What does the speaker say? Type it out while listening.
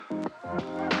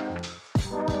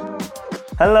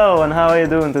Hello, and how are you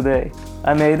doing today?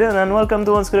 I'm Aiden, and welcome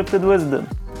to Unscripted Wisdom.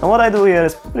 And what I do here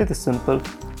is pretty simple.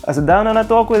 I sit down and I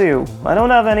talk with you. I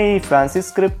don't have any fancy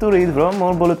script to read from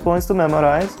or bullet points to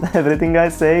memorize. Everything I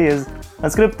say is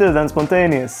unscripted and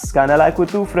spontaneous, kinda like with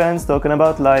two friends talking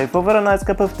about life over a nice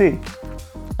cup of tea.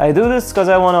 I do this because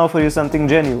I want to offer you something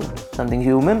genuine, something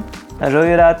human, and show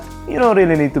you that you don't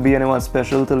really need to be anyone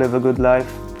special to live a good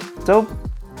life. So,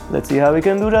 let's see how we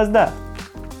can do just that.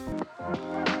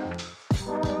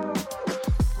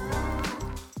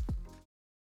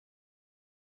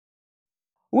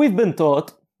 We've been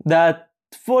taught that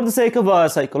for the sake of our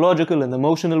psychological and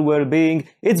emotional well-being,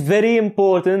 it's very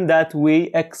important that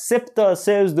we accept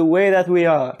ourselves the way that we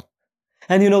are.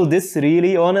 And this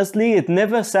really, honestly, it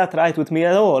never sat right with me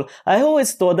at all. I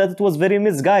always thought that it was very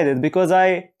misguided because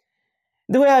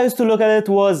the way I used to look at it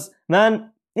was,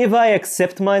 man, if I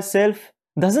accept myself,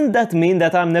 doesn't that mean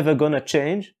that I'm never gonna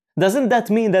change? Doesn't that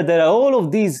mean that there are all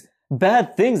of these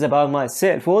bad things about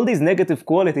myself, all these negative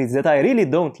qualities that I really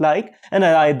don't like, and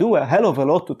that I do a hell of a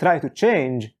lot to try to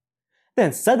change?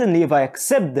 Then suddenly if I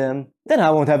accept them, then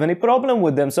I won't have any problem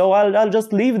with them, so I'll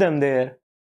just leave them there.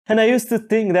 And I used to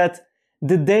think that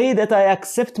the day that I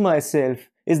accept myself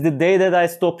is the day that I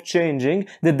stop changing,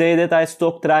 the day that I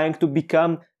stop trying to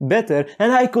become better,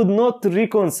 and I could not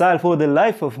reconcile for the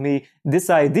life of me this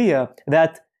idea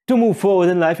that to move forward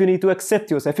in life you need to accept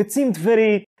yourself. It seemed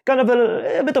very kind of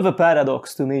a bit of a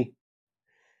paradox to me.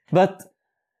 But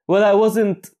what I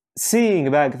wasn't seeing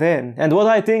back then, and what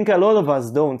I think a lot of us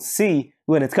don't see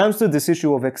when it comes to this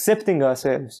issue of accepting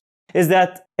ourselves, is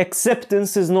that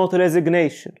acceptance is not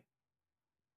resignation.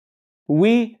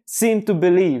 We seem to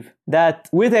believe that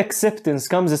with acceptance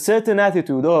comes a certain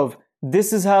attitude of,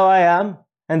 this is how I am,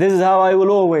 and this is how I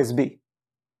will always be.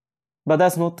 But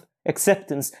that's not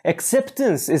acceptance.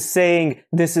 Acceptance is saying,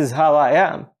 this is how I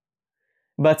am.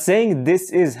 But saying, this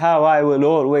is how I will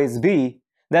always be,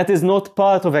 that is not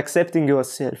part of accepting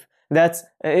yourself. That's,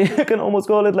 you can almost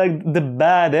call it like the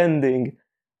bad ending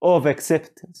of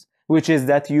acceptance, which is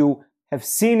that you have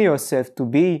seen yourself to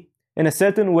be in a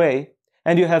certain way,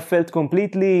 and you have felt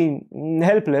completely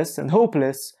helpless and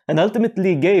hopeless, and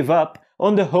ultimately gave up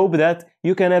on the hope that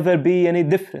you can ever be any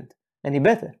different, any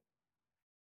better.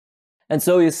 And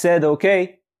so you said,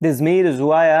 okay, this is me, this is who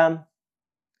I am,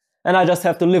 and I just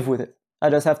have to live with it. I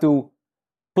just have to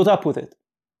put up with it.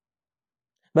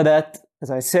 But that, as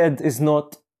I said, is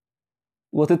not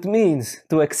what it means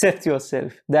to accept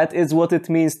yourself. That is what it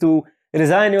means to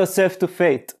resign yourself to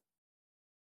fate.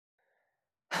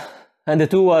 And the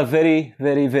two are very,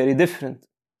 very, very different.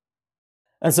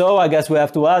 And so I guess we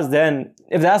have to ask then,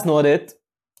 if that's not it,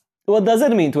 what does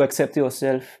it mean to accept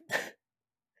yourself?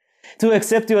 To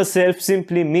accept yourself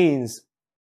simply means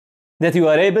that you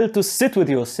are able to sit with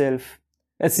yourself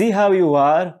and see how you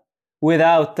are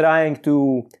without trying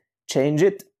to change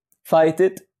it, fight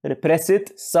it, repress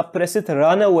it, suppress it,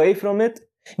 run away from it.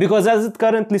 Because as it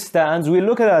currently stands, we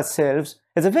look at ourselves.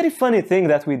 It's a very funny thing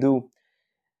that we do.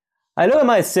 I look at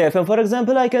myself and, for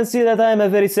example, I can see that I am a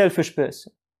very selfish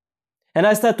person. And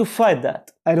I start to fight that.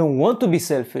 I don't want to be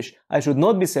selfish. I should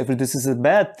not be selfish. This is a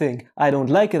bad thing. I don't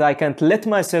like it. I can't let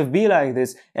myself be like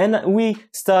this. And we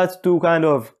start to kind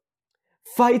of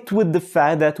fight with the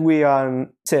fact that we are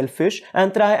selfish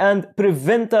and try and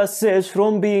prevent ourselves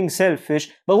from being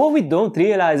selfish. But what we don't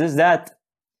realize is that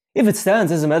if it stands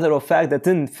as a matter of fact that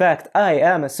in fact I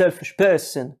am a selfish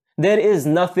person, there is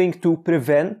nothing to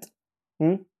prevent.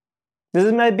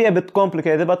 This might be a bit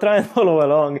complicated, but try and follow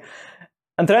along.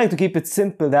 I'm trying to keep it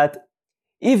simple that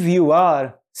if you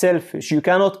are selfish, you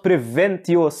cannot prevent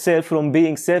yourself from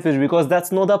being selfish because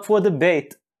that's not up for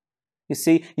debate. You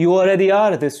see, you already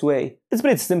are this way. It's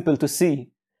pretty simple to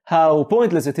see how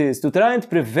pointless it is to try and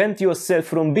prevent yourself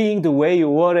from being the way you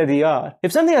already are.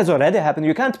 If something has already happened,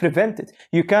 you can't prevent it.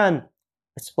 You can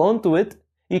respond to it.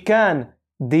 You can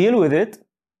deal with it.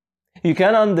 You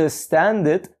can understand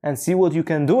it and see what you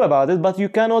can do about it, but you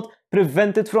cannot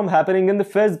prevent it from happening in the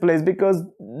first place because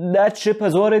that ship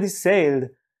has already sailed.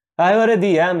 I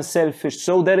already am selfish,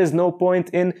 so there is no point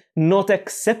in not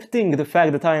accepting the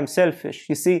fact that I am selfish.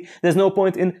 You see, there's no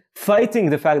point in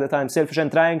fighting the fact that I'm selfish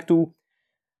and trying to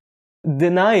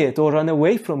deny it or run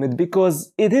away from it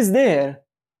because it is there.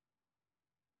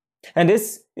 And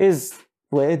this is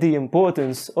where the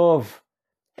importance of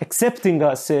accepting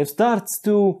ourselves starts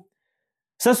to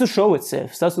show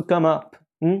itself, starts to come up.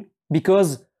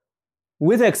 Because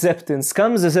with acceptance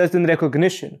comes a certain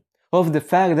recognition of the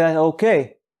fact that,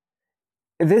 okay,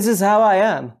 this is how I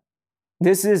am.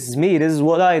 This is me. This is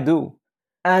what I do.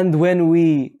 And when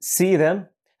we see them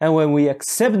and when we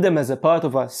accept them as a part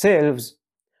of ourselves,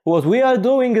 What we are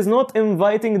doing is not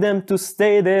inviting them to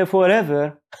stay there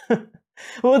forever.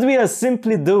 What we are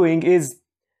simply doing is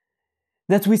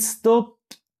that we stop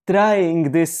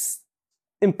trying this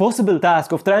impossible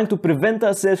task of trying to prevent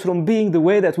ourselves from being the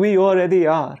way that we already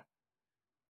are.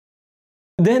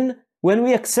 Then, when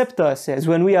we accept ourselves,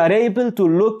 when we are able to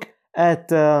look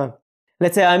at,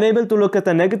 let's say I'm able to look at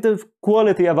a negative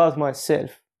quality about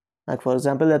myself, like for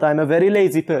example, that I'm a very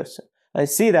lazy person. I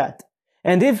see that.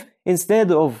 And if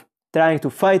instead of trying to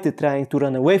fight it, trying to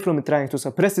run away from it, trying to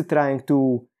suppress it, trying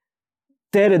to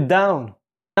tear it down,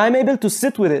 I'm able to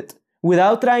sit with it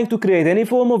without trying to create any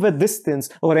form of a distance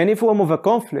or any form of a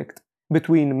conflict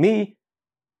between me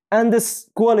and this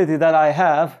quality that I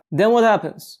have, then what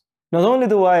happens? Not only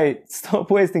do I stop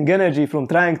wasting energy from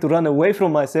trying to run away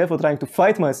from myself or trying to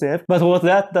fight myself, but what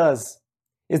that does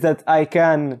is that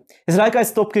it's like I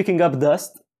stop kicking up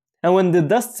dust, and when the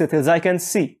dust settles, I can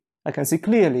see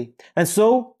clearly. And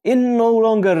so, in no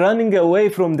longer running away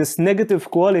from this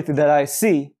negative quality that I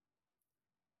see,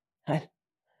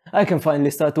 I can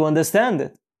finally start to understand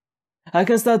it. I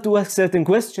can start to ask certain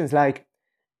questions like,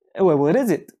 well, what is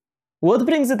it? What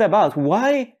brings it about?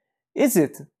 Why is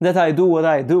it that I do what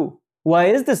I do? Why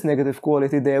is this negative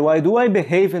quality there? Why do I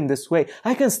behave in this way?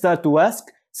 I can start to ask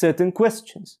certain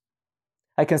questions.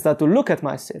 I can start to look at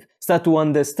myself, start to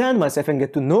understand myself and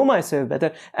get to know myself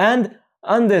better. And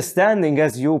understanding,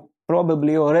 as you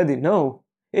probably already know,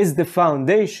 is the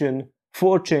foundation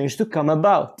for change to come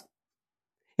about.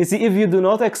 You see, if you do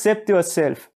not accept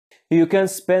yourself, you can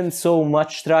spend so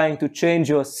much trying to change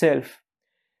yourself.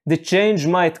 The change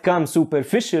might come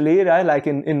superficially, right? Like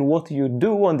in what you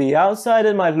do on the outside,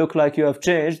 it might look like you have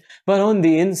changed, but on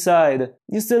the inside,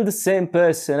 you're still the same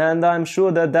person, and I'm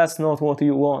sure that that's not what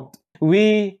you want.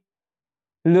 We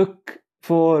look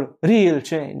for real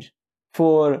change,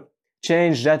 for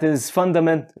change that is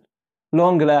fundamental,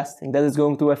 long-lasting, that is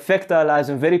going to affect our lives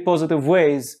in very positive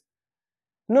ways.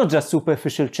 Not just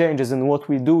superficial changes in what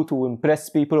we do to impress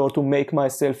people or to make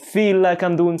myself feel like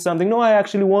I'm doing something. No, I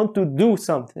actually want to do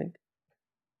something.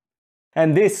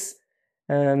 And this,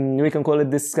 we can call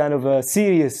it this kind of a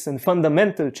serious and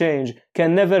fundamental change,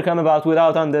 can never come about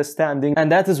without understanding. And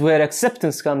that is where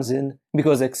acceptance comes in,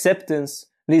 because acceptance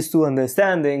leads to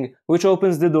understanding, which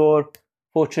opens the door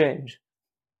for change.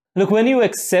 Look, when you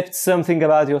accept something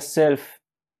about yourself,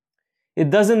 it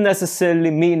doesn't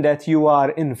necessarily mean that you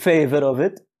are in favor of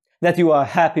it, that you are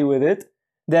happy with it,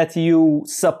 that you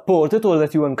support it or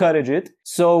that you encourage it.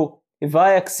 So if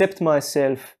I accept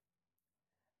myself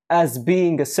as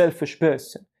being a selfish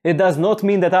person, it does not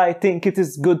mean that I think it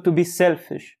is good to be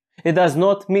selfish. It does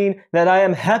not mean that I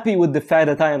am happy with the fact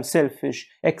that I am selfish.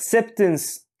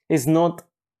 Acceptance is not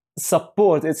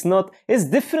support. It's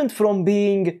different from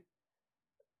being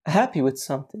happy with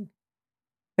something.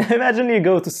 Imagine you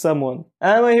go to someone,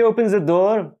 and when he opens the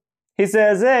door, he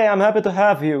says, "Hey, I'm happy to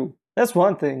have you." That's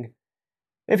one thing.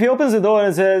 If he opens the door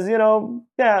and says,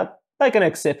 "Yeah, I can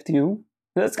accept you,"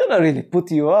 that's gonna really put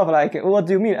you off. Like, what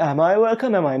do you mean? Am I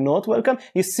welcome? Am I not welcome?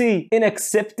 You see, in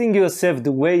accepting yourself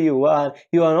the way you are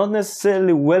not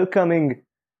necessarily welcoming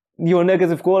your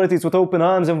negative qualities with open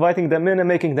arms, inviting them in and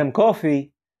making them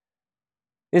coffee.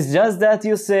 It's just that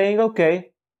you're saying,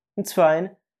 okay, it's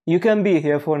fine. You can be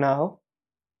here for now.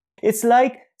 It's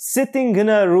like sitting in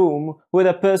a room with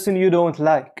a person you don't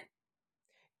like.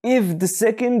 If the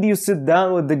second you sit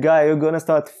down with the guy, you're gonna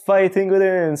start fighting with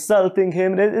him, insulting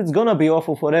him, it's gonna be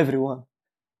awful for everyone.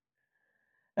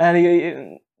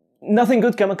 And nothing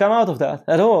good can come out of that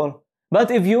at all. But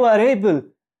if you are able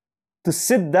to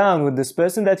sit down with this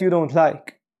person that you don't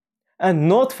like and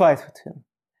not fight with him,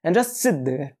 and just sit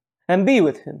there and be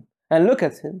with him and look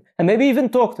at him and maybe even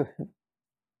talk to him,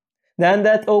 then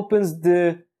that opens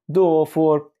the door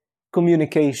for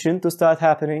communication to start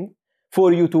happening,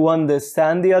 for you to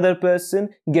understand the other person,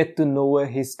 get to know where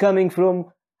he's coming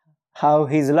from, how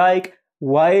he's like,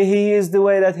 why he is the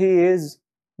way that he is.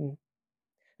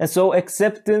 And so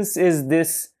acceptance is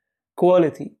this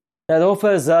quality that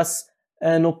offers us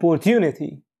an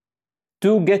opportunity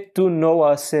to get to know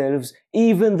ourselves,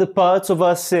 even the parts of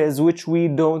ourselves which we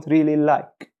don't really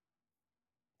like,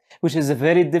 which is a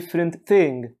very different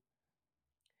thing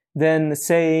than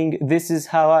saying, this is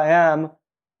how I am,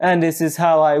 and this is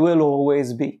how I will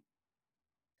always be.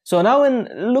 So now, in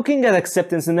looking at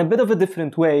acceptance in a bit of a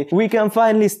different way, we can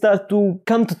finally start to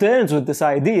come to terms with this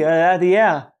idea that,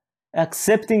 yeah,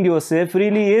 accepting yourself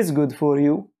really is good for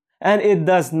you, and it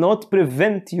does not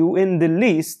prevent you in the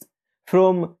least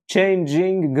from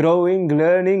changing, growing,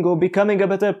 learning, or becoming a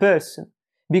better person.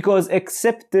 Because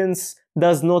acceptance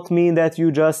does not mean that you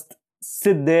just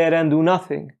sit there and do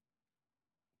nothing.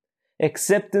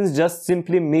 Acceptance just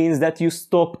simply means that you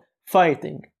stop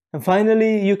fighting. And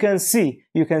finally, you can see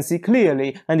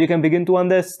clearly, and you can begin to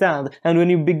understand. And when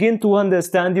you begin to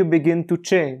understand, you begin to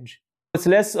change. It's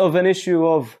less of an issue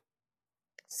of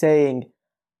saying,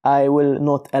 I will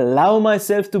not allow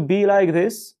myself to be like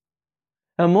this,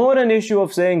 and more an issue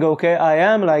of saying, okay, I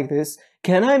am like this.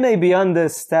 Can I maybe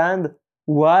understand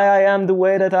why I am the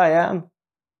way that I am?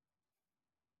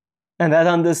 And that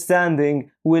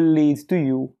understanding will lead to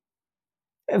you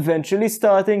eventually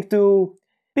starting to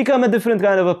become a different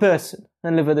kind of a person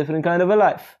and live a different kind of a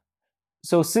life.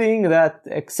 So seeing that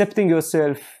accepting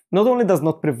yourself not only does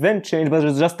not prevent change, but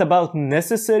is just about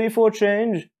necessary for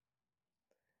change.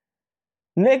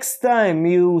 Next time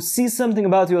you see something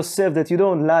about yourself that you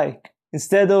don't like,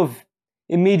 instead of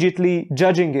immediately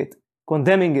judging it,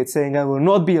 condemning it, saying, I will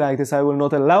not be like this, I will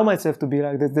not allow myself to be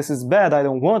like this, this is bad, I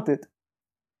don't want it.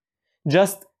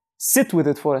 Just sit with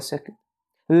it for a second.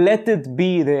 Let it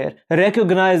be there.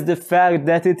 Recognize the fact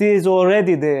that it is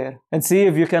already there and see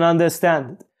if you can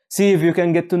understand it. See if you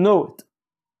can get to know it.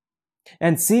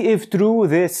 And see if through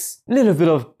this little bit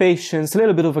of patience,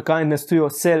 little bit of a kindness to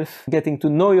yourself, getting to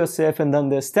know yourself and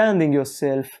understanding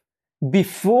yourself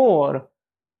before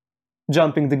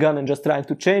jumping the gun and just trying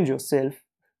to change yourself,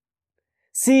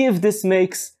 see if this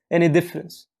makes any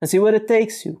difference and see where it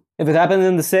takes you. If it happens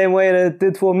in the same way that it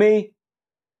did for me,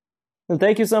 it'll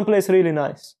take you someplace really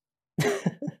nice.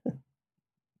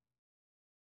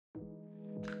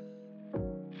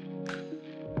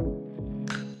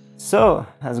 So,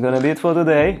 that's gonna be it for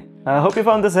today. I hope you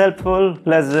found this helpful,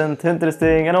 pleasant,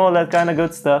 interesting, and all that kind of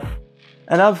good stuff.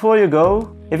 And now before you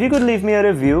go, if you could leave me a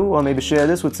review or maybe share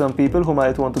this with some people who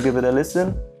might want to give it a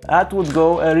listen, that would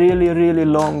go a really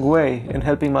long way in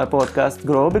helping my podcast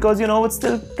grow, because it's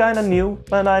still kind of new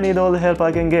and I need all the help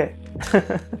I can get.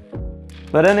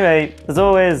 But anyway, as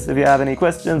always, if you have any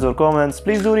questions or comments,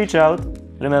 please do reach out.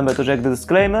 Remember to check the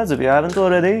disclaimers if you haven't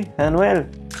already, and well,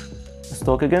 let's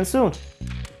talk again soon.